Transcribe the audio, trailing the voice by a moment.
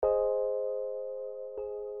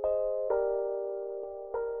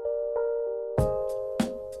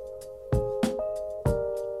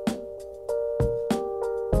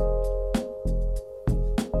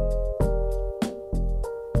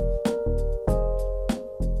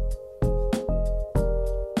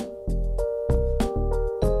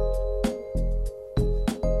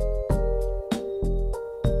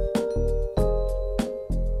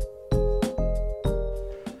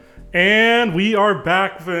And we are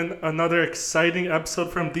back with another exciting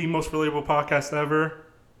episode from the most relatable podcast ever,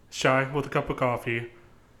 Shy with a Cup of Coffee.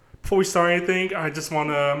 Before we start anything, I just want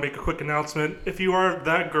to make a quick announcement. If you are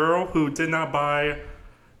that girl who did not buy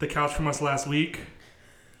the couch from us last week,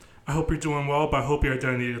 I hope you're doing well, but I hope your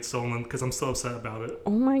identity gets stolen because I'm still upset about it. Oh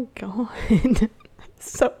my god.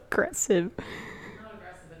 So aggressive. Not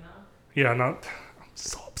aggressive enough. Yeah, I'm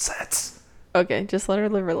so upset. Okay, just let her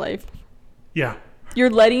live her life. Yeah. You're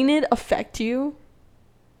letting it affect you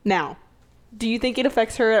now. Do you think it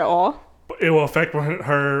affects her at all? It will affect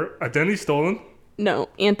her identity stolen. No,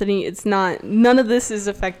 Anthony, it's not. None of this is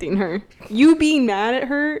affecting her. You being mad at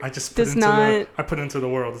her I just does not. I put into the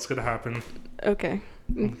world. It's gonna happen. Okay,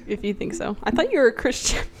 if you think so. I thought you were a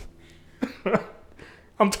Christian.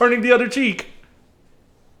 I'm turning the other cheek.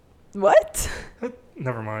 What?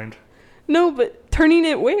 Never mind. No, but turning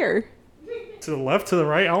it where? To the left, to the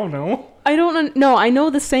right. I don't know. I don't know. I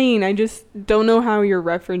know the saying. I just don't know how you're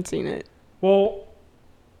referencing it. Well,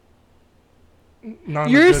 not in a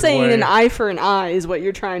You're good saying way. an eye for an eye is what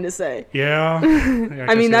you're trying to say. Yeah.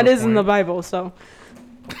 I mean, that is in the Bible, so.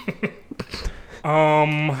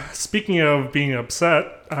 Speaking of being upset,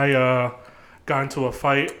 I got into a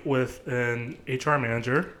fight with an HR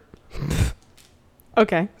manager.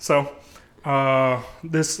 Okay. So,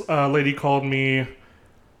 this lady called me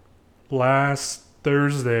last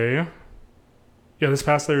Thursday. Yeah, this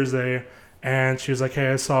past Thursday. And she was like,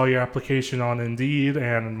 hey, I saw your application on Indeed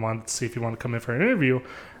and wanted to see if you want to come in for an interview.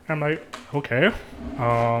 And I'm like, okay.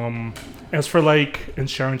 It was for like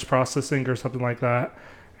insurance processing or something like that.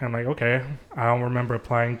 And I'm like, okay. I don't remember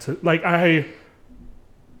applying to, like, I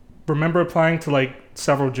remember applying to like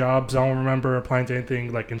several jobs. I don't remember applying to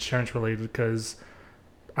anything like insurance related because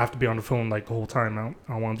I have to be on the phone like the whole time. I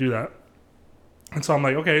don't want to do that. And so I'm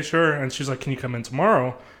like, okay, sure. And she's like, can you come in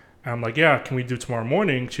tomorrow? And I'm like, yeah, can we do tomorrow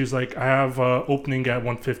morning? She's like, I have an opening at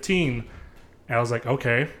 1:15. And I was like,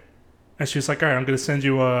 okay. And she's like, all right, I'm going to send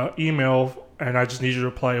you an email and I just need you to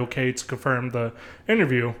reply okay to confirm the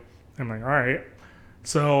interview. I'm like, all right.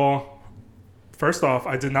 So first off,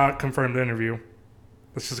 I did not confirm the interview.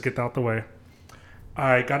 Let's just get that out the way.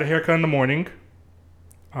 I got a haircut in the morning.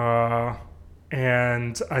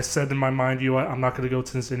 And I said in my mind, you know what, I'm not going to go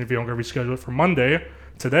to this interview. I'm going to reschedule it for Monday,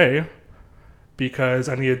 today, because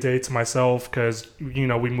I need a day to myself because, you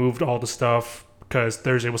know, we moved all the stuff because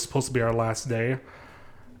Thursday was supposed to be our last day.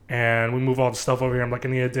 And we moved all the stuff over here. I'm like, I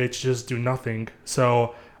need a day to just do nothing.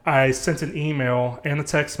 So I sent an email and a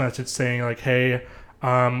text message saying like, hey,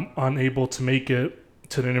 I'm unable to make it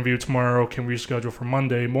to the interview tomorrow. Can we reschedule for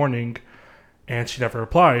Monday morning? And she never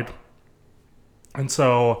replied. And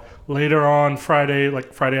so later on Friday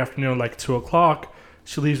afternoon, like 2 o'clock,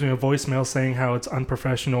 she leaves me a voicemail saying how it's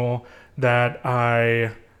unprofessional that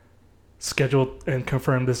I scheduled and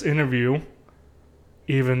confirmed this interview.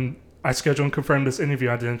 Even I scheduled and confirmed this interview,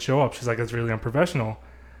 I didn't show up. She's like, it's really unprofessional.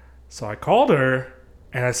 So I called her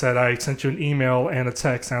and I said, I sent you an email and a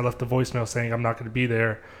text and I left a voicemail saying I'm not going to be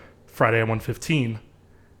there Friday at 1:15.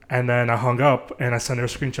 And then I hung up and I sent her a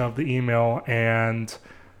screenshot of the email and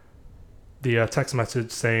the text message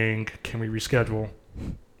saying, can we reschedule?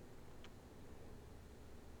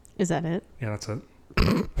 Is that it? Yeah, that's it.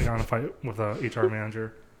 I got in a fight with a HR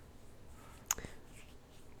manager.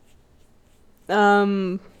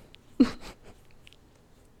 I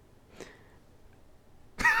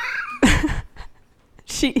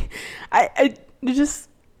just,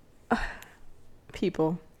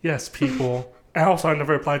 people. Yes, people. And also, I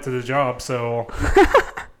never applied to the job, so...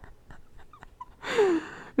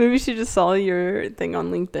 Maybe she just saw your thing on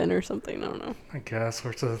LinkedIn or something. I don't know. I guess, or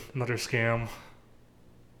it's another scam.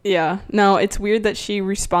 Yeah. No, it's weird that she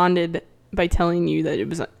responded by telling you that it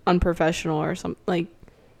was unprofessional or something. Like,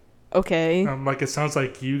 okay. Like, it sounds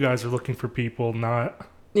like you guys are looking for people, not...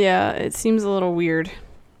 Yeah, it seems a little weird.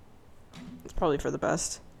 It's probably for the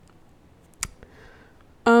best.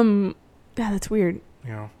 Yeah, that's weird.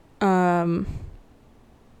 Yeah.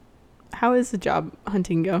 How is the job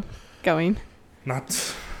hunting going?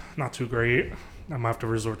 Not too great. I might have to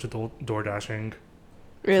resort to door dashing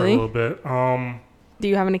Really? for a little bit. Do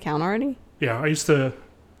you have an account already? Yeah, I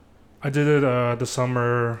did it the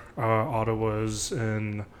summer Otto was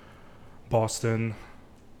in Boston.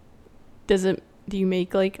 Do you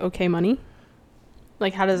make like okay money?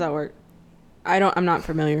 Like how does that work? I'm not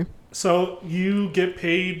familiar. So you get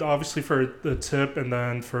paid obviously for the tip and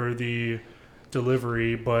then for the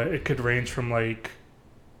delivery, but it could range from like,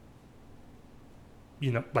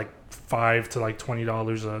 you know, like $5 to like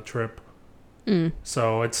 $20 a trip.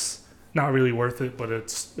 So it's not really worth it, but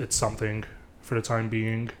it's something for the time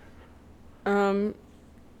being.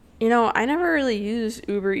 You know, I never really used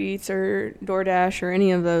Uber Eats or DoorDash or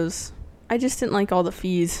any of those. I just didn't like all the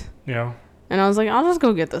fees. Yeah. And I was like, I'll just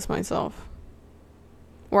go get this myself.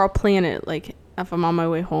 Or I'll plan it, like, if I'm on my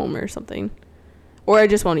way home or something. Or I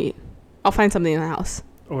just won't eat. I'll find something in the house.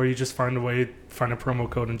 Or you just find a promo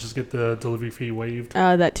code and just get the delivery fee waived.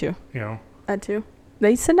 That too. You know. That too.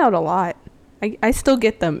 They send out a lot. I still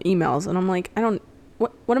get them emails, and I'm like,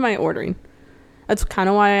 what am I ordering? That's kind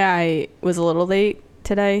of why I was a little late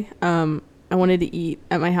today. I wanted to eat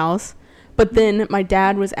at my house. But then my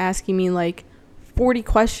dad was asking me, like, 40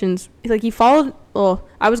 questions. Like, he followed... Well,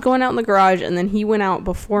 I was going out in the garage, and then he went out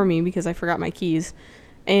before me because I forgot my keys.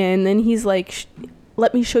 And then he's like,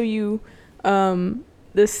 let me show you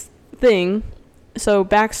this thing. So,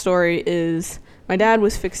 backstory is my dad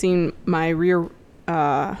was fixing my rear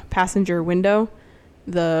passenger window.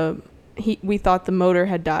 We thought the motor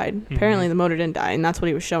had died. Mm-hmm. Apparently, the motor didn't die, and that's what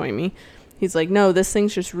he was showing me. He's like, no, this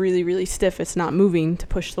thing's just really, really stiff. It's not moving to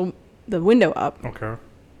push the window up. Okay.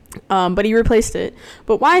 But he replaced it.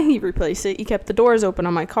 But why he replaced it, he kept the doors open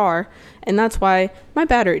on my car, and that's why my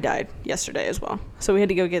battery died yesterday as well. So we had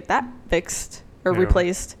to go get that fixed or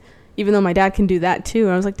replaced, even though my dad can do that too.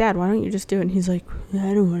 And I was like, Dad, why don't you just do it? And he's like,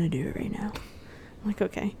 I don't want to do it right now. I'm like,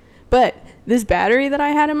 okay. But this battery that I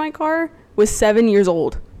had in my car was 7 years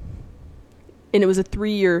old. And it was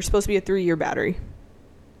supposed to be a 3-year battery.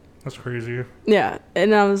 That's crazy. Yeah.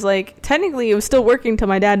 And I was like, technically it was still working till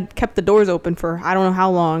my dad kept the doors open for I don't know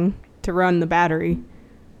how long to run the battery.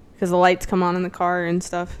 Because the lights come on in the car and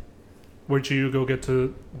stuff. Where did you go get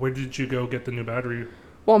the new battery?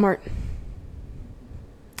 Walmart.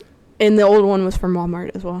 And the old one was from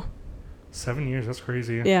Walmart as well. 7 years, that's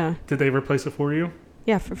crazy. Yeah. Did they replace it for you?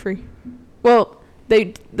 Yeah, for free. Well,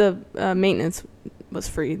 the maintenance was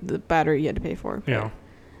free. The battery you had to pay for. Yeah.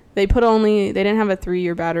 They didn't have a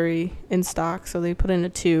 3-year battery in stock, so they put in a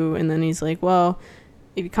 2, and then he's like, well,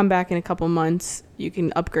 if you come back in a couple months, you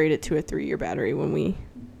can upgrade it to a 3-year battery when we...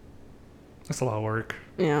 That's a lot of work.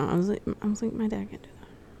 Yeah, I was like, my dad can't do that.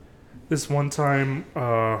 This one time,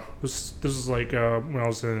 this was like when I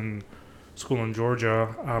was in school in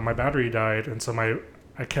Georgia, my battery died, and so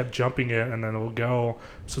I kept jumping it, and then it would go.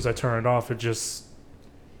 As soon as I turn it off, the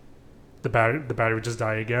battery would just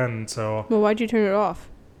die again. So. Well, why'd you turn it off?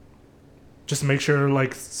 Just to make sure, I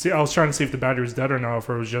was trying to see if the battery was dead or not, if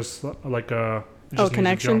it was just like a...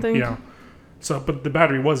 connection thing? Yeah. So, but the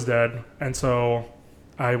battery was dead, and so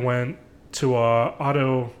I went to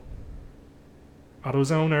AutoZone or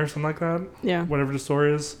something like that. Yeah. Whatever the store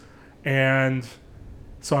is. And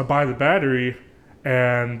so I buy the battery,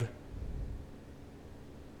 and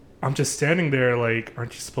I'm just standing there like,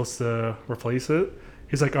 aren't you supposed to replace it?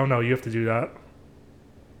 He's like, oh no, you have to do that.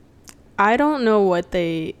 I don't know what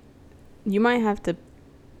you might have to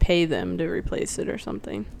pay them to replace it or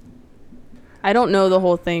something. I don't know the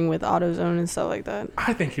whole thing with AutoZone and stuff like that.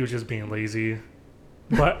 I think he was just being lazy.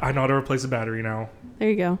 But I know how to replace a battery now. There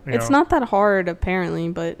you go. It's not that hard, apparently,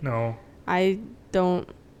 but... No. I don't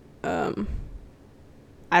know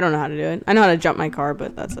how to do it. I know how to jump my car,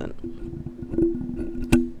 but that's it.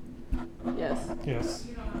 Yes. Yes.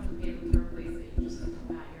 You don't have to be able to replace it. You just have to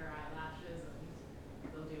pat your eyelashes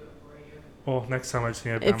and they'll do it for you. Well, next time I just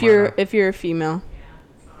need to... If you're a female.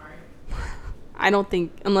 Yeah, sorry. I don't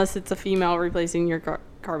think... Unless it's a female replacing your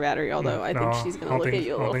car battery, although I think she's going to look at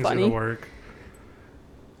you a little funny. I don't think it's going to work.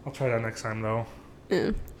 I'll try that next time, though.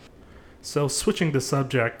 Yeah. So, switching the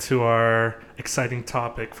subject to our exciting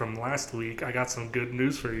topic from last week, I got some good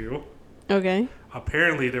news for you. Okay.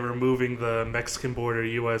 Apparently, they're removing the Mexican border, the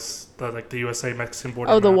USA-Mexican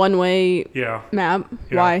border. Oh, map. The one-way map?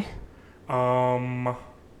 Yeah. Why?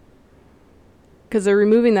 Because they're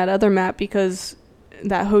removing that other map because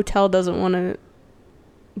that hotel didn't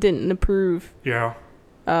approve. Yeah.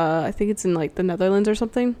 I think it's in, the Netherlands or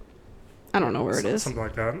something. I don't know where it is. Something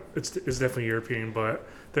like that. It's definitely European, but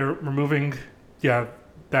they're removing, that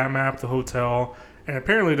map, the hotel, and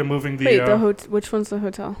apparently they're moving the... Wait, which one's the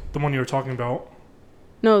hotel? The one you were talking about.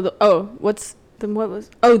 No, that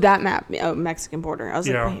map. Oh, Mexican border. I was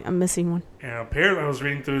like, wait, I'm missing one. And apparently I was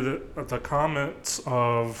reading through the comments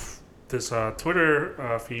of this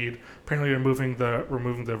Twitter feed. Apparently they're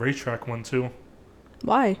removing the racetrack one too.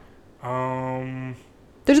 Why?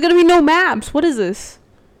 There's going to be no maps. What is this?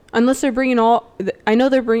 Unless they're bringing I know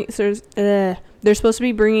they're bringing... they're supposed to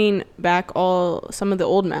be bringing back some of the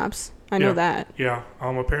old maps. I know that. Yeah.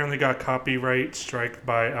 Apparently got copyright striked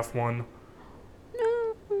by F1.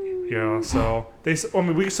 No. Yeah, so... we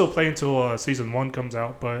can still play until Season 1 comes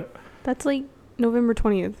out, but... That's November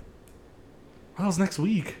 20th. That was next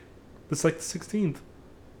week. That's the 16th.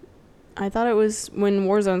 I thought it was when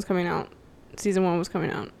Warzone's coming out. Season 1 was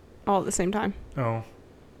coming out. all at the same time. Oh.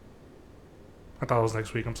 I thought it was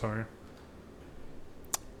next week. I'm sorry.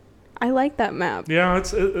 I like that map. Yeah,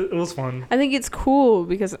 it was fun. I think it's cool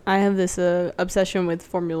because I have this obsession with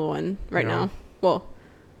Formula One right now. Well,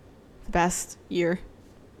 the past year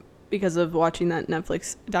because of watching that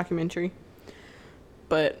Netflix documentary.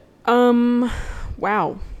 But,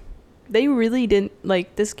 wow. They really didn't,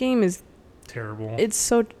 like, this game is terrible. It's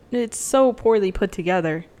so poorly put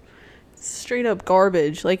together. Straight up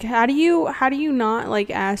garbage. Like, how do you not, like,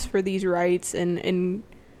 ask for these rights and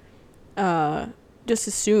just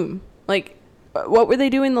assume? Like, what were they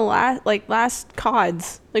doing last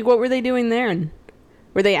CODs? Like, what were they doing there? And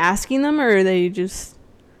were they asking them, or they just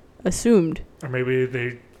assumed? Or maybe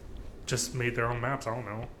they just made their own maps. I don't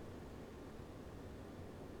know.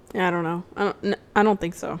 Yeah, I don't know. I don't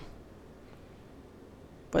think so.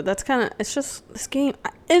 But that's kind of, it's just this game,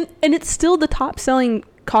 and it's still the top selling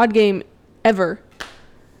COD game ever,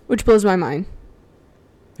 which blows my mind.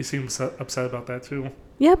 You seem upset about that too.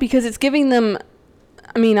 Yeah, because it's giving them.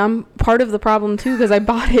 I mean, I'm part of the problem too because I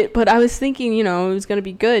bought it, but I was thinking, it was going to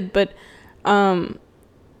be good. But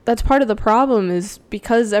that's part of the problem is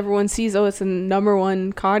because everyone sees, it's the number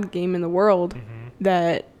one COD game in the world,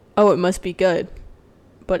 that, it must be good.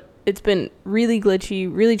 But it's been really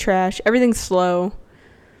glitchy, really trash. Everything's slow.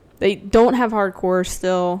 They don't have hardcore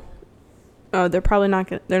still. They're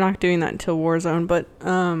probably they're not doing that until Warzone, but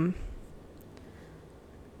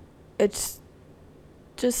it's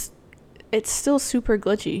just. It's still super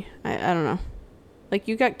glitchy. I don't know. Like,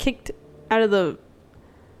 you got kicked out of the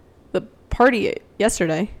party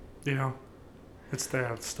yesterday. Yeah. It's that.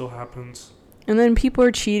 It still happens. And then people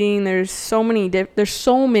are cheating. There's so many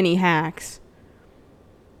hacks.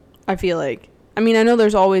 I feel like. I mean, I know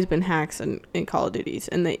there's always been hacks in Call of Duties,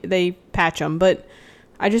 and they patch them, but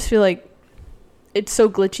I just feel like it's so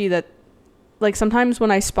glitchy that, like, sometimes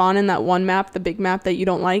when I spawn in that one map, the big map that you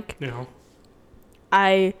don't like,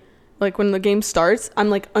 like, when the game starts, I'm,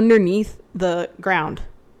 like, underneath the ground.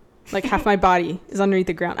 Like, half my body is underneath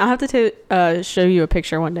the ground. I'll have to show you a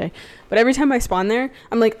picture one day. But every time I spawn there,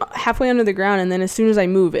 I'm, like, halfway under the ground, and then as soon as I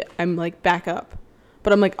move it, I'm, like, back up.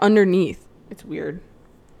 But I'm, like, underneath. It's weird.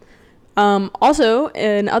 Also,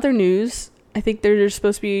 in other news, I think there's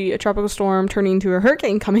supposed to be a tropical storm turning into a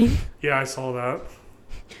hurricane coming. Yeah, I saw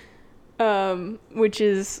that. Which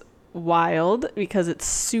is wild because it's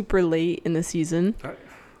super late in the season.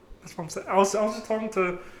 That's what I'm saying. I was just talking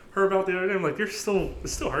to her about the other day. I'm like, it's still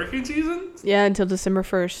hurricane season? Yeah, until December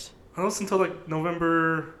 1st. I was until, like,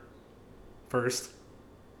 November 1st.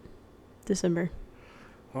 December.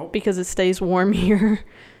 Well, because it stays warm here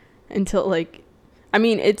until, like, I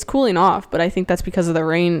mean, it's cooling off, but I think that's because of the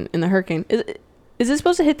rain and the hurricane. Is it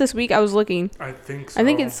supposed to hit this week? I was looking. I think so. I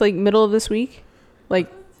think it's, like, middle of this week. Like,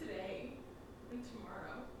 today and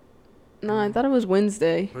tomorrow. No, I thought it was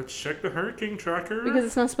Wednesday. Let's check the hurricane tracker. Because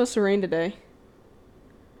it's not supposed to rain today.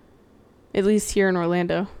 At least here in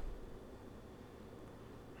Orlando.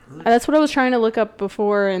 That's what I was trying to look up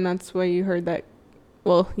before, and that's why you heard that.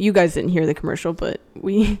 Well, you guys didn't hear the commercial, but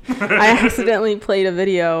I accidentally played a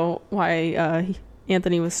video why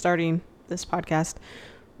Anthony was starting this podcast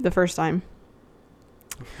the first time.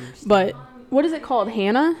 But what is it called?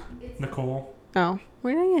 Hannah? Nicole. Oh,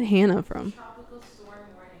 where did I get Hannah from? Tropical storm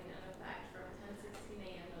warning in effect from 10:16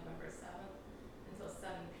 a.m. November 7th until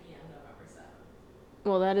 7 p.m. November 7th.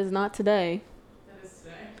 Well, that is not today. That is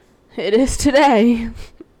today. It is today. And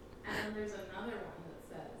then there's another one that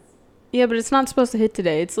says. Yeah, but it's not supposed to hit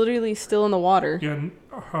today. It's literally still in the water. Yeah,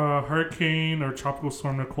 hurricane or tropical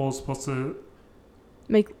storm Nicole is supposed to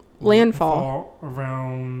make landfall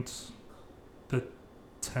around the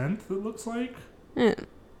 10th, it looks like. Yeah.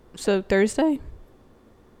 So Thursday?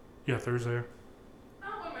 Yeah, Thursday.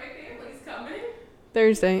 Oh, my family's coming.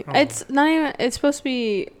 Thursday. Oh. It's not even. It's supposed to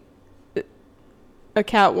be a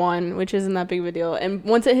Cat 1, which isn't that big of a deal. And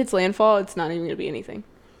once it hits landfall, it's not even going to be anything.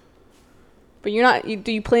 But you're not.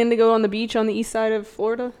 Do you plan to go on the beach on the east side of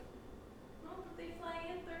Florida? No, but they fly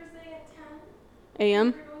in Thursday at 10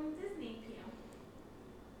 a.m. We're going to Disney p.m.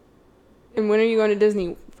 And when are you going to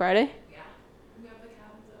Disney? Friday? Yeah. We have the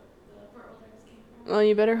cabins at the Fort Lauderdale campground. Well,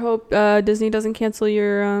 you better hope Disney doesn't cancel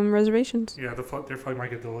your reservations. Yeah, their flight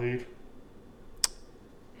might get delayed.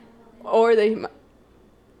 Or they.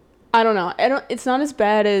 I don't know. It's not as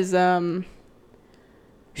bad as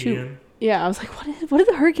shoot. Ian. Yeah, I was like, what did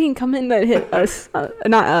the hurricane come in that hit us?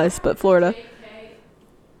 Not us, but Florida.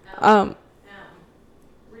 Where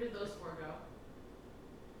did those four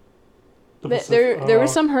go? There were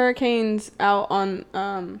some hurricanes out on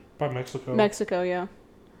by Mexico. Mexico, yeah.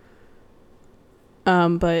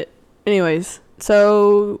 But anyways,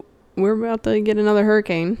 so we're about to get another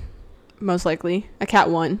hurricane. most likely. A cat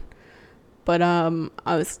won. But I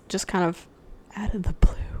was just kind of out of the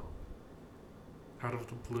blue. Out of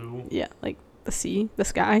the blue? Yeah, like the sea, the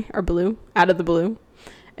sky are blue. Out of the blue.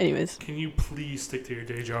 Anyways. Can you please stick to your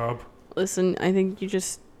day job? Listen, I think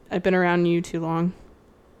I've been around you too long.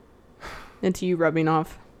 Into you rubbing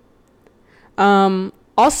off.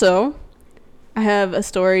 Also, I have a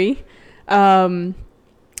story.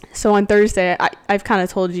 So on Thursday, I've kind of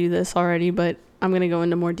told you this already, but I'm going to go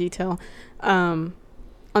into more detail. On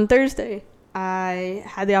Thursday, I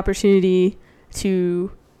had the opportunity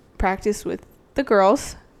to practice with the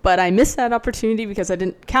girls, but I missed that opportunity because I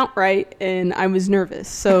didn't count right and I was nervous.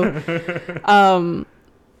 So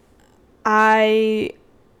I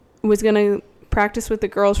was going to practice with the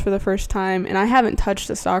girls for the first time, and I haven't touched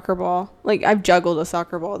a soccer ball. Like, I've juggled a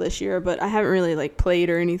soccer ball this year, but I haven't really like played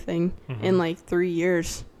or anything in like 3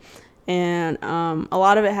 years. And a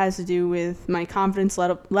lot of it has to do with my confidence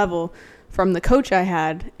level from the coach I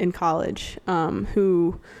had in college,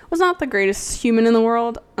 who was not the greatest human in the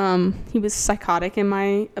world. He was psychotic, in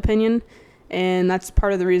my opinion, and that's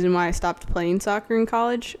part of the reason why I stopped playing soccer in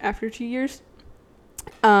college after 2 years.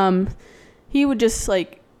 He would just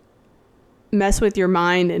like mess with your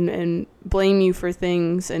mind and blame you for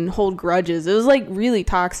things and hold grudges. It was like really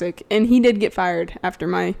toxic, and he did get fired after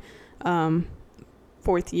my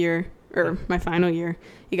fourth year, or my final year.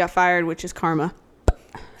 He got fired, which is karma.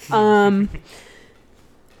 And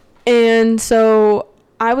so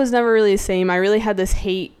I was never really the same. I really had this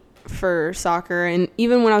hate for soccer, and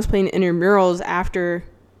even when I was playing intramurals after,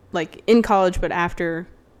 like in college, but after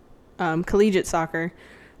collegiate soccer,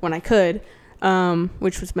 when I could,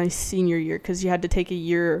 which was my senior year, because you had to take a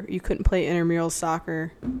year. You couldn't play intramural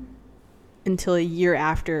soccer until a year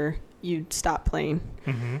after you'd stop playing.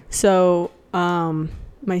 So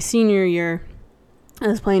my senior year, I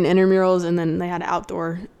was playing intramurals, and then they had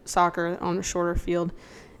outdoor soccer on a shorter field.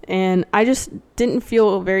 And I just didn't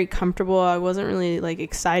feel very comfortable. I wasn't really like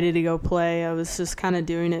excited to go play. I was just kind of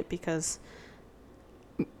doing it because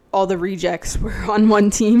all the rejects were on one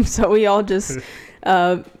team, so we all just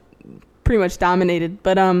pretty much dominated.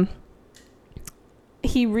 But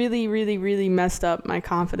he really, really, really messed up my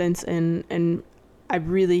confidence, and I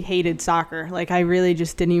really hated soccer. Like, I really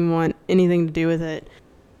just didn't even want anything to do with it.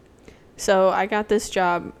 So I got this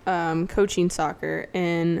job coaching soccer,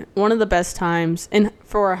 and one of the best times, and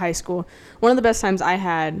for high school, one of the best times I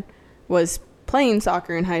had was playing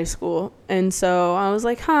soccer in high school. And so I was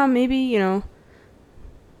like, maybe, you know,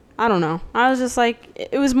 I don't know. I was just like,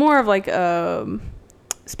 it was more of like a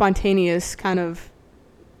spontaneous kind of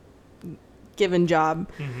given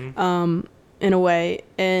job in a way.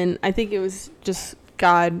 And I think it was just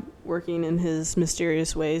God working in his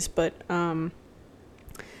mysterious ways. But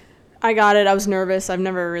I got it. I was nervous. I've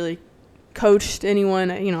never really coached anyone.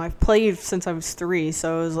 You know, I've played since I was 3.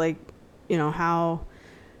 So it was like, you know, how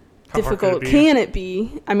difficult can it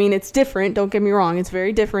be? I mean, it's different. Don't get me wrong. It's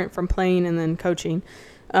very different from playing and then coaching.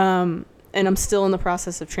 And I'm still in the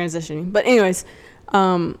process of transitioning. But anyways,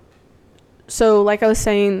 so like I was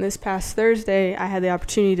saying, this past Thursday, I had the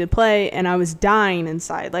opportunity to play, and I was dying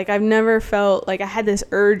inside. Like, I've never felt like I had this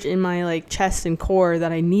urge in my like chest and core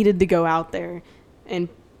that I needed to go out there and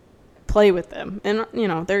play with them. And, you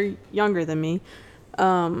know, they're younger than me,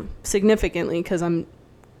 significantly, because I'm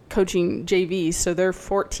coaching JV. So they're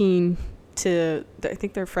 14 to, I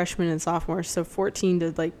think they're freshmen and sophomores. So 14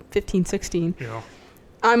 to like 15, 16. Yeah.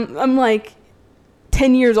 I'm like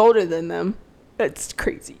 10 years older than them. That's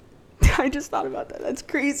crazy. I just thought about that. That's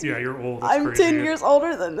crazy. Yeah, you're old. That's I'm crazy. 10 years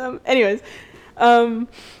older than them. Anyways,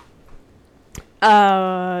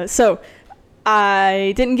 so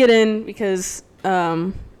I didn't get in because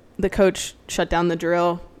the coach shut down the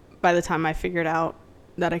drill by the time I figured out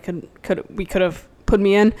that we could have put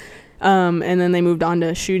me in. And then they moved on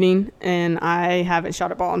to shooting, and I haven't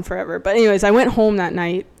shot a ball in forever. But anyways, I went home that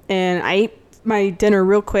night, and I ate my dinner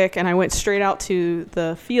real quick, and I went straight out to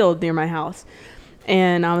the field near my house.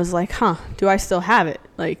 And I was like, do I still have it?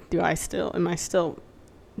 Like, am I still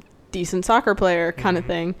decent soccer player kind of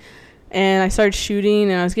thing? And I started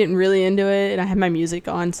shooting, and I was getting really into it, and I had my music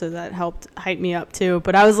on, so that helped hype me up too.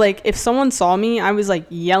 But I was like, if someone saw me, I was like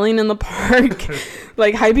yelling in the park,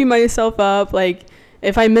 like hyping myself up. Like,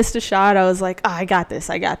 if I missed a shot, I was like, I got this.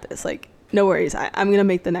 Like, no worries, I'm going to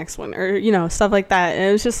make the next one, or, you know, stuff like that. And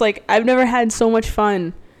it was just like, I've never had so much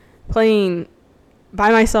fun playing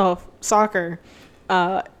by myself soccer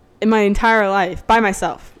in my entire life, by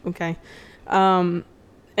myself, okay? And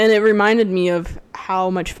it reminded me of how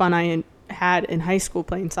much fun I had in high school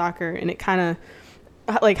playing soccer. And it kind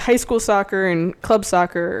of, like, high school soccer and club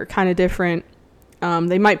soccer are kind of different.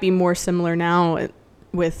 They might be more similar now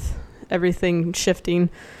with everything shifting.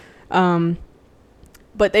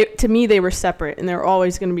 But to me, they were separate, and they were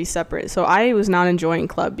always going to be separate. So I was not enjoying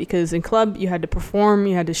club, because in club, you had to perform,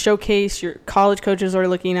 you had to showcase, your college coaches are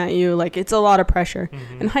looking at you. Like, it's a lot of pressure.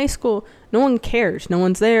 In high school, no one cares. No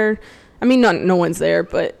one's there. I mean, not no one's there,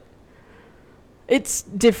 but it's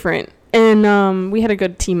different. And we had a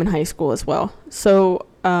good team in high school as well. So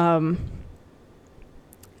I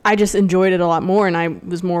just enjoyed it a lot more, and I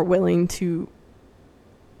was more willing to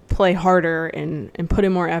play harder and put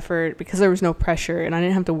in more effort, because there was no pressure and I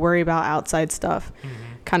didn't have to worry about outside stuff,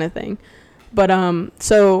 kind of thing. But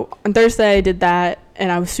so on Thursday I did that,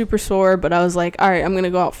 and I was super sore, but I was like, all right, I'm gonna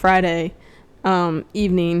go out Friday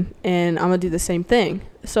evening and I'm gonna do the same thing.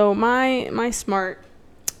 So my smart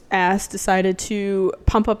ass decided to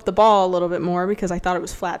pump up the ball a little bit more, because I thought it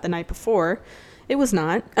was flat the night before. It was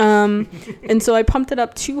not. And so I pumped it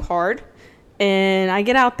up too hard, and I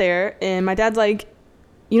get out there and my dad's like,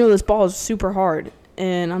 you know, this ball is super hard.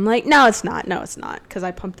 And I'm like, no, it's not, because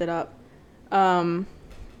I pumped it up. And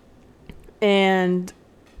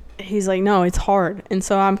he's like, no, it's hard. And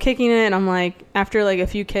so I'm kicking it, and I'm like, after like a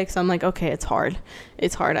few kicks, I'm like, okay, it's hard,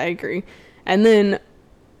 I agree. And then,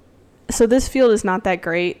 so this field is not that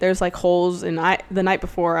great. There's like holes, and the night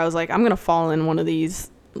before I was like, I'm gonna fall in one of these,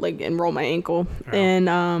 like, and roll my ankle. Oh. And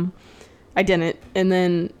I didn't. And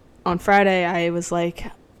then on Friday I was like,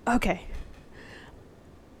 okay,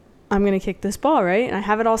 I'm going to kick this ball, right? And I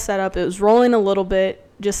have it all set up. It was rolling a little bit,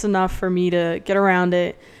 just enough for me to get around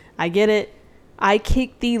it. I get it. I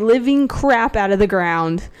kick the living crap out of the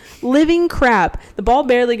ground. Living crap. The ball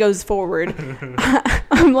barely goes forward.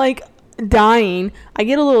 I'm like dying. I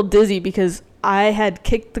get a little dizzy because I had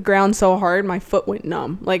kicked the ground so hard, my foot went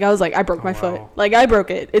numb. Like, I was like, I broke my foot. Like, I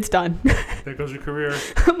broke it. It's done. There goes your career.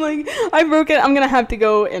 I'm like, I broke it. I'm going to have to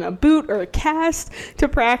go in a boot or a cast to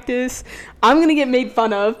practice. I'm going to get made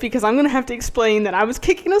fun of because I'm going to have to explain that I was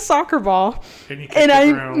kicking a soccer ball and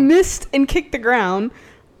I missed and kicked the ground.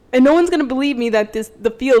 And no one's going to believe me that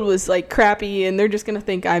the field was, like, crappy, and they're just going to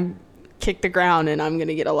think I'm kick the ground and I'm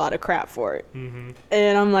gonna get a lot of crap for it.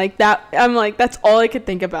 And I'm like, that's all I could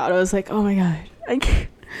think about. I was like, oh my god,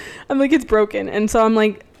 I'm like, it's broken. And so I'm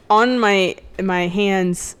like on my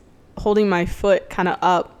hands holding my foot kind of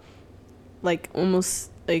up, like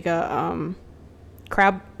almost like a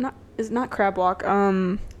crab, not crab walk,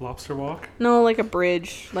 lobster walk, no, like a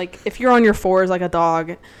bridge, like if you're on your fours like a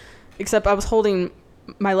dog, except I was holding,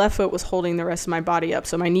 my left foot was holding the rest of my body up,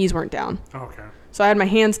 so my knees weren't down. Okay. So I had my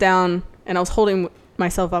hands down, and I was holding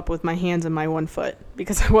myself up with my hands and my one foot,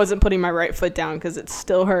 because I wasn't putting my right foot down because it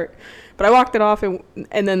still hurt. But I walked it off, and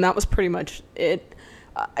then that was pretty much it.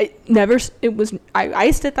 I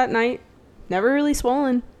iced it that night, never really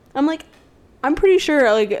swollen. I'm pretty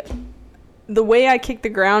sure, like, the way I kicked the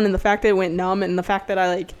ground and the fact that it went numb and the fact that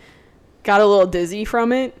I, like, got a little dizzy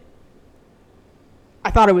from it,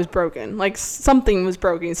 I thought it was broken. Like, something was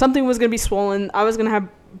broken. Something was going to be swollen. I was going to have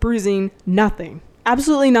bruising. Nothing.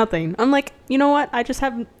 Absolutely nothing. I'm like, you know what? I just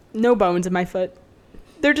have no bones in my foot.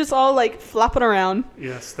 They're just all, like, flopping around.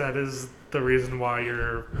 Yes, that is the reason why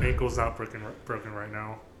your ankle's not broken right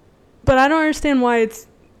now. But I don't understand why it's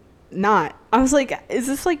not. I was like, is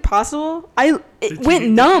this, like, possible? It went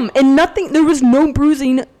numb and nothing. There was no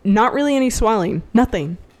bruising, not really any swelling.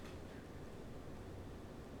 Nothing.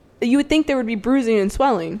 You would think there would be bruising and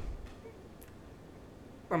swelling.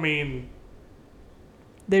 I mean,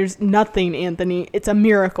 there's nothing, Anthony. It's a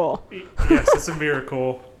miracle. Yes, it's a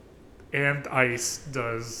miracle. And ice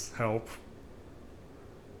does help.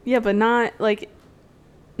 Yeah, but not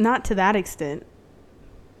to that extent.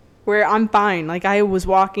 Where I'm fine. Like, I was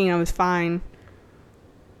walking, I was fine.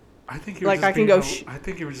 I think you were I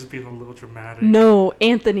think you were just being a little dramatic. No,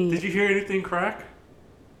 Anthony. Did you hear anything crack?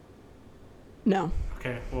 No.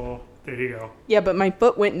 Okay, well, there you go. Yeah, but my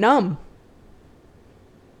foot went numb.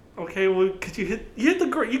 Okay, well, cause you kicked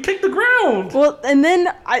the ground. Well, and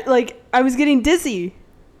then I was getting dizzy.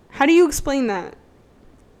 How do you explain that?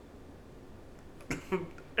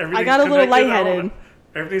 I got a little lightheaded.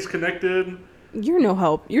 Everything's connected. You're no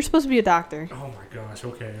help. You're supposed to be a doctor. Oh my gosh,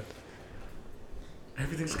 okay.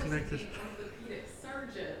 Everything's connected. Orthopedic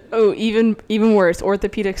surgeon. Oh, even worse,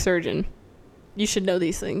 orthopedic surgeon. You should know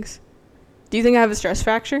these things. Do you think I have a stress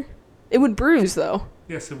fracture? It would bruise, though.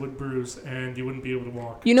 Yes, it would bruise, and you wouldn't be able to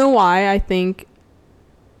walk. You know why I think...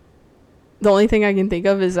 The only thing I can think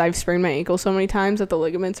of is I've sprained my ankle so many times that the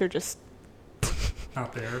ligaments are just...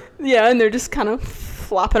 Not there. Yeah, and they're just kind of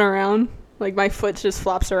flopping around. Like, my foot just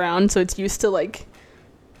flops around, so it's used to, like,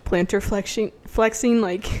 plantar flexing,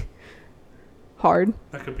 like, hard.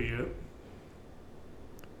 That could be it.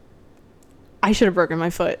 I should have broken my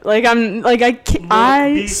foot. Like Look,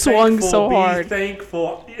 I be swung thankful, so hard. Be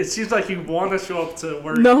thankful. It seems like you want to show up to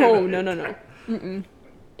work. No. Mm-mm.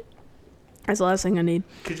 That's the last thing I need.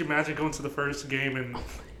 Could you imagine going to the first game and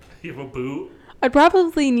you have a boot? I'd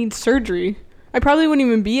probably need surgery. I probably wouldn't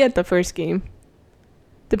even be at the first game,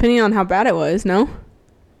 depending on how bad it was. No.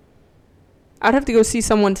 I'd have to go see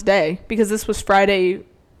someone today because this was Friday.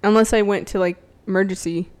 Unless I went to like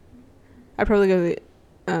emergency, I'd probably go to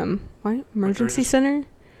the what emergency center.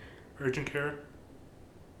 Urgent care.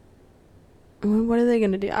 What are they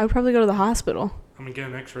gonna do? I would probably go to the hospital. I'm gonna get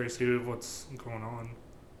an X-ray, see what's going on.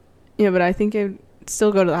 Yeah, but I think I'd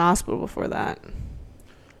still go to the hospital before that.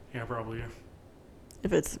 Yeah, probably.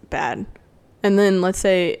 If it's bad. And then let's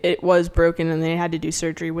say it was broken and they had to do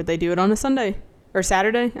surgery. Would they do it on a Sunday? Or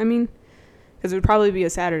Saturday, I mean? Because it would probably be a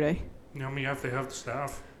Saturday. You know, I mean, if they have the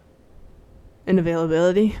staff. And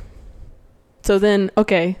availability. So then,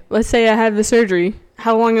 okay, let's say I had the surgery.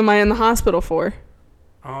 How long am I in the hospital for?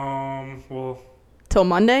 Well... Till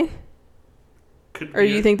Monday? Or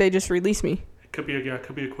you think they just release me? It could be a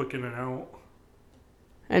quick in and out.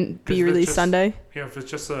 And be released Sunday? Yeah, if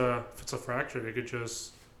it's a fracture, they could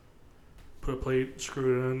just put a plate, screw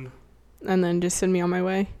it in. And then just send me on my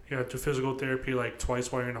way? Yeah, do physical therapy like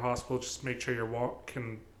twice while you're in the hospital. Just make sure you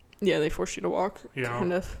can... Yeah, they force you to walk. Yeah.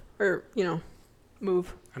 Kind of. Or,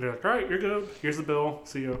 move. And they're like, all right, you're good. Here's the bill.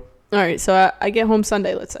 See you. All right, so I get home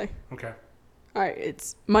Sunday, let's say. Okay. All right,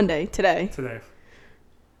 it's Monday, today.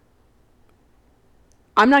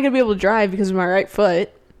 I'm not going to be able to drive because of my right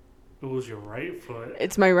foot. It was your right foot.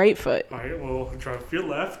 It's my right foot. All right, well, drive with your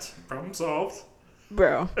left. Problem solved.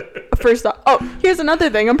 Bro. First off. Oh, here's another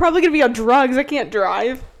thing. I'm probably going to be on drugs. I can't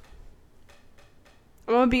drive.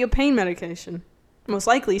 I'm going to be on pain medication. Most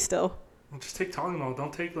likely still. Well, just take Tylenol.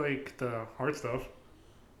 Don't take, like, the hard stuff.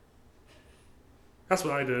 That's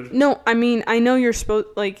what I did. No, I mean, I know you're supposed,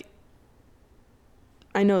 like...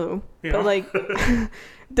 I know. Yeah. But, like,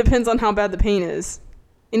 depends on how bad the pain is.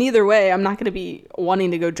 And either way, I'm not going to be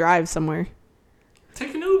wanting to go drive somewhere.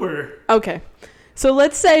 Take an Uber. Okay. So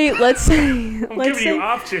let's say I'm giving you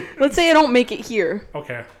options. Let's say I don't make it here.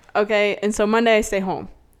 Okay. Okay, and so Monday I stay home.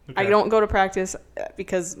 Okay. I don't go to practice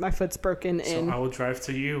because my foot's broken. So I will drive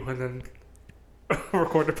to you and then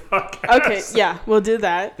record a podcast. Okay, yeah, we'll do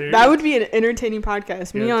that. That would be an entertaining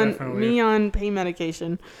podcast. Me on pain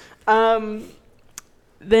medication.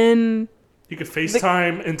 Then you could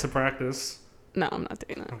FaceTime into practice. No, I'm not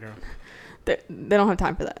doing that. Okay. They don't have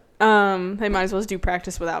time for that. They might as well just do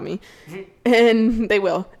practice without me. And they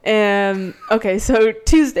will. Okay, so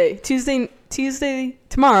Tuesday,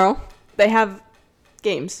 tomorrow, they have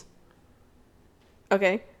games.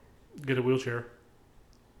 Okay. Get a wheelchair.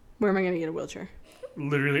 Where am I going to get a wheelchair?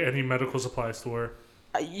 Literally any medical supply store.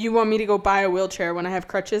 You want me to go buy a wheelchair when I have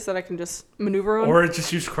crutches that I can just maneuver on? Or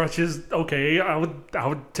just use crutches. Okay, I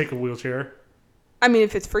would take a wheelchair. I mean,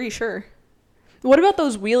 if it's free, sure. What about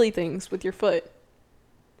those wheelie things with your foot?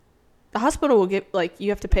 The hospital will get, like, you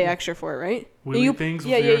have to pay extra for it, right? Wheelie things?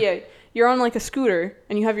 Yeah. You're on, like, a scooter,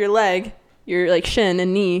 and you have your leg, your, like, shin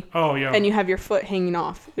and knee. Oh, yeah. And you have your foot hanging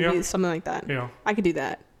off. It'd be something like that. Yeah. I could do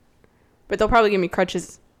that. But they'll probably give me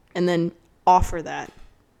crutches and then offer that.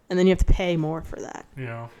 And then you have to pay more for that.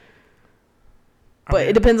 Yeah. But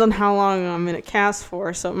it depends on how long I'm in a cast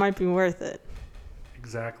for, so it might be worth it.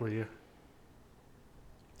 Exactly.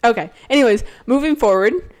 Okay. Anyways, moving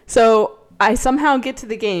forward. So I somehow get to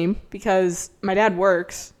the game because my dad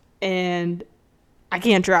works and I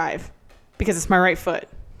can't drive because it's my right foot.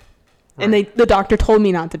 Right. And the doctor told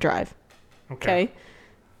me not to drive. Okay.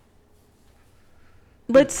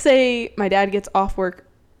 Let's say my dad gets off work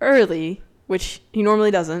early, which he normally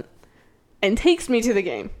doesn't, and takes me to the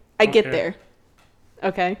game. I get there.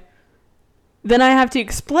 Okay. Then I have to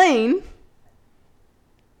explain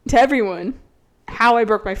to everyone how I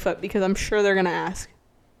broke my foot because I'm sure they're going to ask.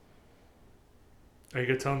 Are you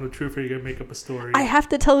going to tell them the truth or are you going to make up a story? I have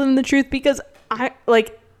to tell them the truth because I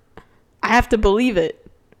have to believe it.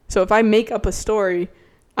 So if I make up a story,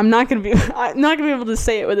 I'm not going to be able to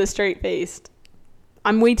say it with a straight face.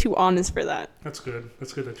 I'm way too honest for that. That's good.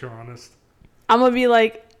 That's good that you're honest. I'm going to be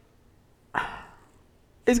like,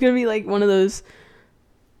 it's going to be like one of those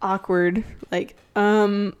awkward, like,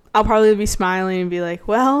 I'll probably be smiling and be like,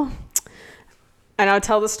 well, and I'll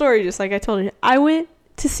tell the story just like I told you. I went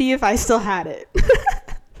to see if I still had it.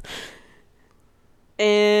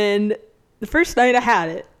 And the first night I had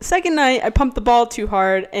it. Second night, I pumped the ball too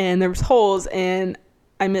hard and there was holes and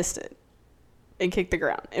I missed it and kicked the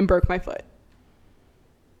ground and broke my foot.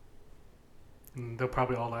 They'll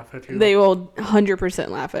probably all laugh at you. They will 100%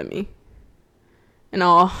 laugh at me. And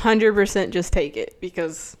I'll 100% just take it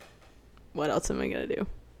because what else am I going to do?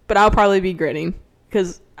 But I'll probably be gritting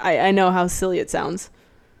because I know how silly it sounds.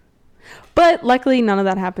 But luckily, none of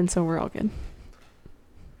that happened, so we're all good.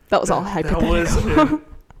 That was all hypothetical. That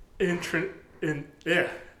was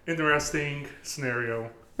interesting scenario.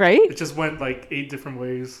 Right? It just went like 8 different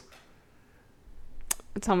ways.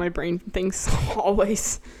 That's how my brain thinks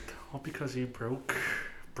always. All because you broke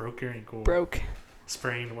your ankle. Broke.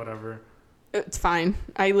 Sprained, whatever. It's fine.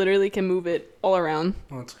 I literally can move it all around.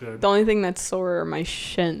 Well, that's good. The only thing that's sore are my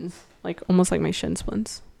shins. Like, almost like my shin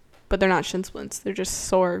splints. But they're not shin splints. They're just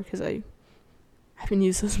sore because I haven't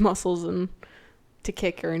used those muscles to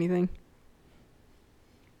kick or anything.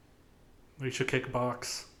 We should kick a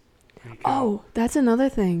box. Oh, that's another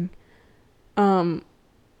thing.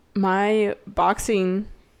 My boxing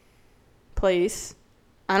place,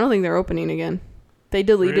 I don't think they're opening again. They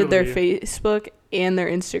deleted their Facebook and their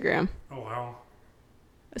Instagram. Oh, wow.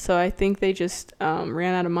 So I think they just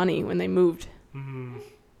ran out of money when they moved. Mm-hmm.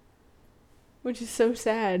 Which is so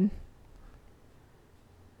sad.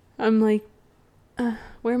 I'm like,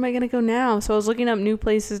 where am I going to go now? So I was looking up new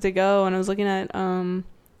places to go, and I was looking at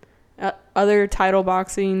other title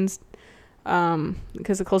boxings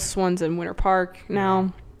because the closest one's in Winter Park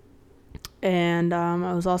now. And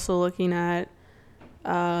I was also looking at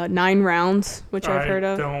 9 Rounds, which I've heard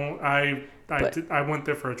of. I went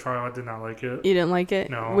there for a trial. I did not like it. You didn't like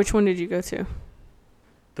it? No. Which one did you go to?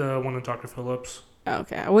 The one in Dr. Phillips.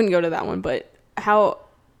 Okay, I wouldn't go to that one, but how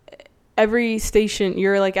every station,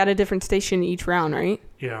 you're like at a different station each round, right?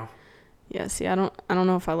 Yeah. Yeah, see, I don't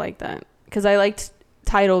know if I like that. Because I liked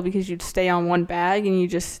title because you'd stay on one bag and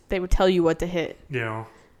they would tell you what to hit. Yeah.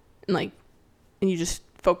 And you just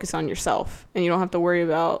focus on yourself and you don't have to worry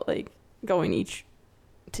about like going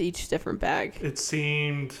to each different bag. It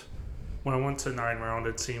seemed, when I went to 9 Round,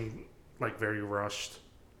 it seemed like very rushed.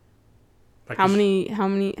 Like how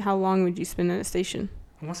long would you spend at a station?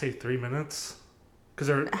 I want to say 3 minutes.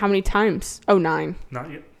 How many times? Oh, 9. Not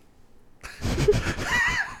yet.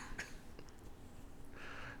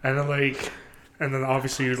 And then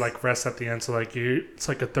obviously you like rest at the end, so like it's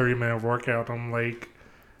like a 30-minute workout. I'm like,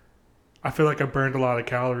 I feel like I burned a lot of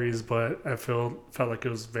calories, but I felt like it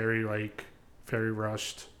was very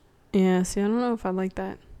rushed. Yeah, see, I don't know if I like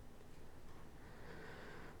that.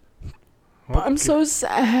 Well, I'm so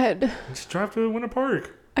sad. Just drive to Winter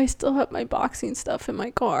Park. I still have my boxing stuff in my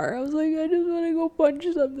car. I was like, I just want to go punch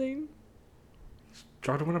something. Just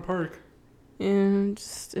drive to Winter Park. Yeah,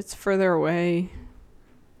 it's further away.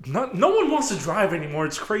 No one wants to drive anymore.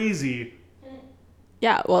 It's crazy.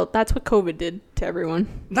 Yeah, well, that's what COVID did to everyone.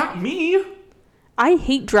 Not me. I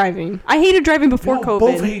hate driving. I hated driving before COVID.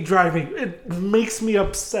 Both hate driving. It makes me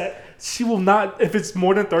upset. She will not, if it's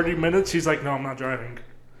more than 30 minutes, she's like, no, I'm not driving.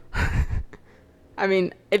 I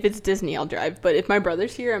mean, if it's Disney, I'll drive. But if my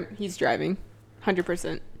brother's here, he's driving.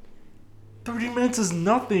 100%. 30 minutes is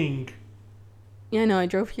nothing. Yeah, no, I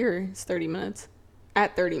drove here. It's 30 minutes.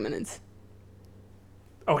 At 30 minutes.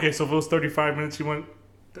 Okay, so if it was 35 minutes, you went...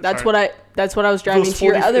 That's what I was driving to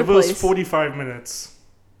your other place. If it was 45 minutes.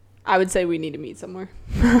 I would say we need to meet somewhere.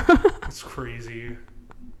 That's crazy.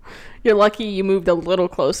 You're lucky you moved a little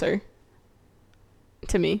closer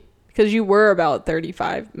to me. Because you were about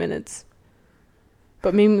 35 minutes.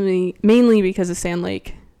 But mainly because of Sand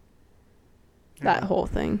Lake. Yeah. That whole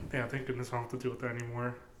thing. Yeah, thank goodness I don't have to deal with that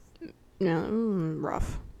anymore. Yeah,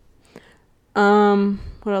 rough.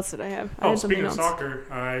 What else did I have? Speaking of soccer,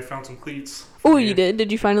 I found some cleats. Oh, you did?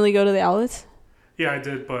 Did you finally go to the outlets? Yeah, I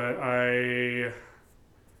did, but Are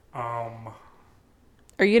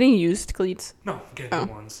you getting used cleats? No, I'm getting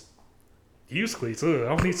new ones. Used cleats? Ugh, I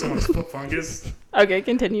don't need someone's foot fungus. Okay,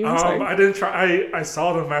 continue. I'm sorry. I didn't try. I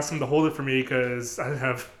saw them, asked them to hold it for me because I didn't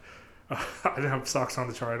have socks on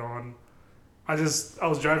to try it on. I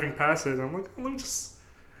was driving past it, and I'm like, let me just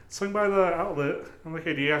swing by the outlet. I'm like,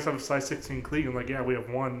 hey, do you guys have a size 16 cleat? I'm like, yeah, we have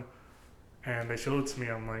one. And they showed it to me.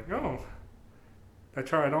 I'm like, oh, I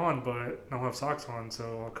tried it on, but I don't have socks on,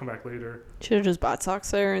 so I'll come back later. Should have just bought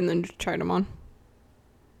socks there and then tried them on.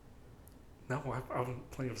 No, I have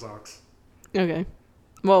plenty of socks. Okay.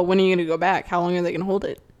 Well, when are you going to go back? How long are they going to hold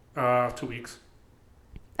it? 2 weeks.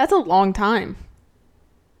 That's a long time.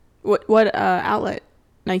 What outlet?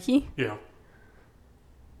 Nike? Yeah.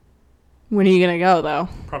 When are you going to go, though?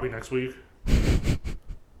 Probably next week.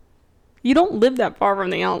 You don't live that far from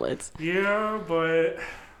the outlets. Yeah, but...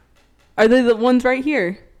 Are they the ones right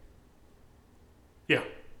here? Yeah.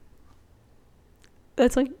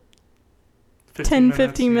 That's like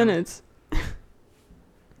 15 minutes.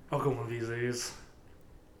 I'll go one of these days.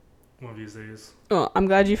 One of these days. Well, I'm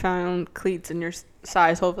glad you found cleats in your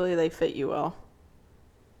size. Hopefully they fit you well.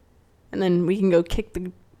 And then we can go kick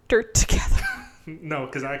the dirt together. No,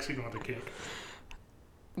 because I actually know how to kick.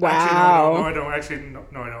 Wow. Actually, no, I don't. Actually,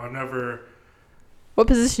 no, I don't. I've never What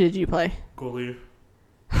position did you play? goalie.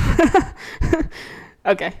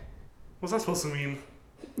 Okay. What's that supposed to mean?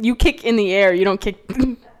 You kick in the air. You don't kick.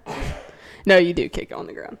 No, you do kick on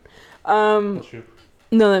the ground. That's you.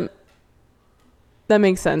 No, that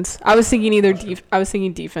makes sense. I was thinking I was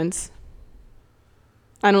thinking defense.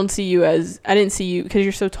 I didn't see you because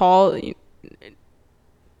you're so tall.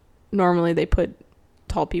 Normally they put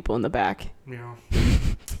tall people in the back. Yeah.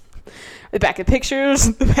 The back of pictures,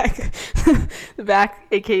 the back,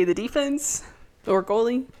 aka the defense or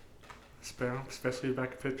goalie. Especially the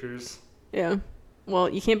back of pictures. Yeah. Well,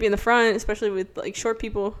 you can't be in the front, especially with like short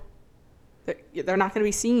people. They're not going to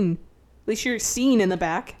be seen. At least you're seen in the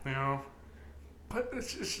back. Yeah. But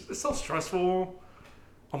it's so stressful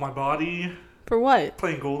on my body. For what?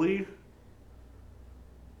 Playing goalie.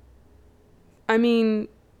 I mean,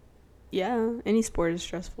 yeah, any sport is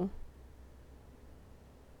stressful.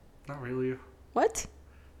 Not really. What?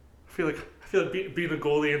 I feel like being a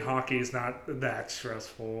goalie in hockey is not that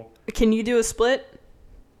stressful. Can you do a split?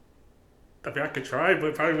 I mean, I could try,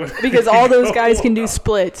 but probably wouldn't. Because all those guys can do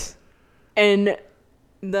splits. And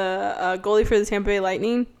the goalie for the Tampa Bay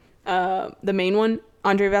Lightning, the main one,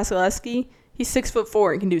 Andrei Vasilevsky, he's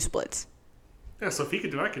 6'4" and can do splits. Yeah, so if he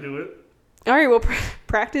could do it, I could do it. All right, well,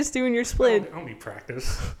 practice doing your split. I don't need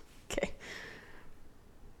practice. Okay.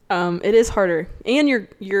 It is harder, and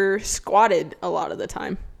you're squatted a lot of the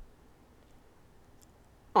time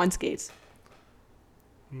on skates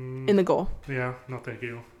in the goal, Yeah, no, thank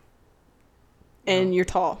you. and No. you're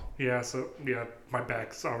tall. Yeah, so yeah, my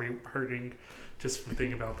back's already hurting just from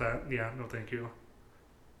thinking about that. Yeah, no, thank you.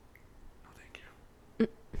 No, thank you.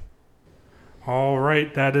 All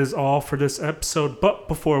right, that is all for this episode. But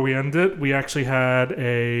before we end it, we actually had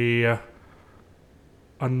a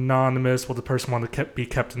anonymous. Well, the person wanted to be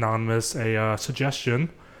kept anonymous. A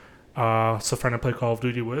suggestion. So, a friend I play Call of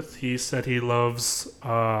Duty with. He said he loves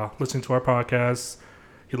listening to our podcast.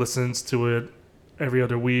 He listens to it every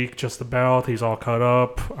other week, just about. He's all caught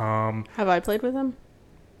up. Have I played with him?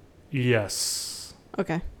 Yes.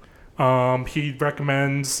 Okay. He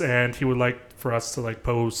recommends, and he would like for us to like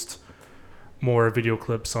post more video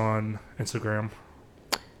clips on Instagram.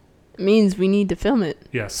 It means we need to film it.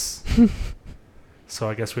 Yes. So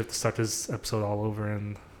I guess we have to start this episode all over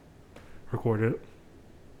and record it.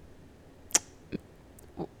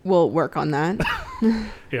 We'll work on that.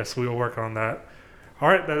 Yes, we will work on that. All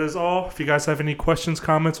right, that is all. If you guys have any questions,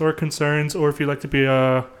 comments, or concerns, or if you'd like to be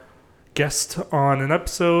a guest on an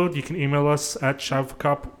episode, you can email us at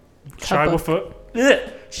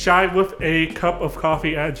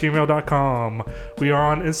shywithacupofcoffee@gmail.com. We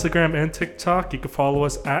are on Instagram and TikTok. You can follow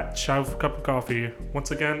us at shywithacupofcoffee.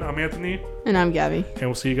 Once again, I'm Anthony. And I'm Gabby. And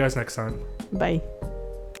we'll see you guys next time. Bye.